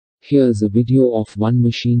Here is a video of one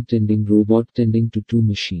machine tending robot tending to two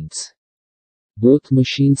machines. Both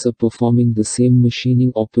machines are performing the same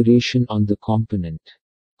machining operation on the component.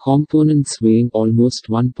 Components weighing almost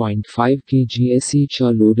 1.5 kgs each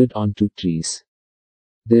are loaded onto trays.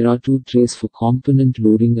 There are two trays for component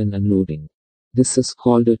loading and unloading. This is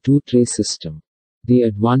called a two-tray system. The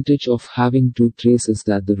advantage of having two trays is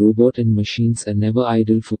that the robot and machines are never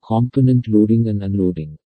idle for component loading and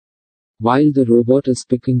unloading. While the robot is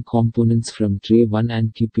picking components from tray 1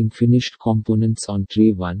 and keeping finished components on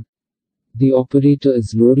tray 1, the operator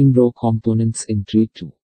is loading raw components in tray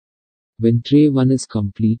 2. When tray 1 is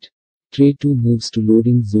complete, tray 2 moves to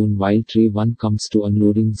loading zone while tray 1 comes to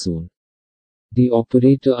unloading zone. The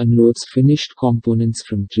operator unloads finished components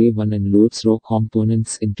from tray 1 and loads raw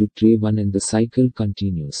components into tray 1 and the cycle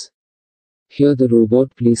continues. Here the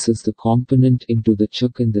robot places the component into the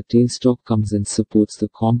chuck and the tailstock comes and supports the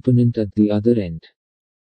component at the other end.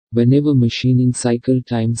 Whenever machining cycle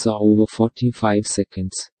times are over 45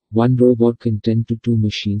 seconds, one robot can tend to two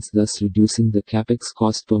machines, thus reducing the capex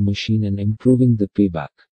cost per machine and improving the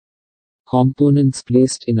payback. Components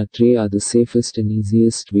placed in a tray are the safest and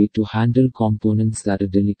easiest way to handle components that are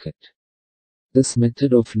delicate. This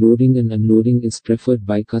method of loading and unloading is preferred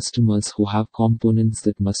by customers who have components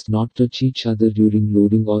that must not touch each other during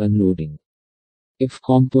loading or unloading. If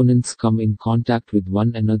components come in contact with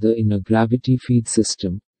one another in a gravity feed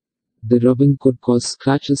system, the rubbing could cause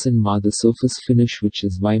scratches and mar the surface finish, which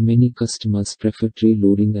is why many customers prefer tray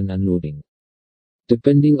loading and unloading.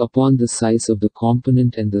 Depending upon the size of the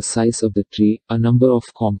component and the size of the tray, a number of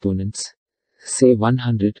components, say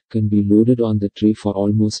 100, can be loaded on the tray for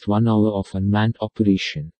almost 1 hour of unmanned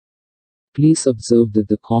operation. Please observe that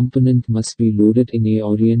the component must be loaded in a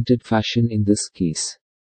oriented fashion in this case.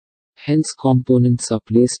 Hence components are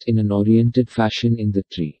placed in an oriented fashion in the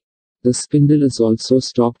tray. The spindle is also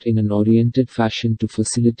stopped in an oriented fashion to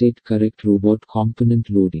facilitate correct robot component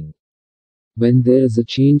loading. When there is a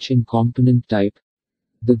change in component type,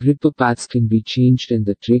 the gripper pads can be changed and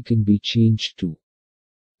the tray can be changed too.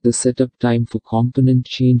 The setup time for component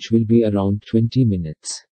change will be around 20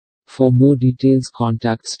 minutes. For more details,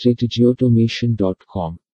 contact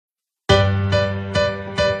strategiautomation.com.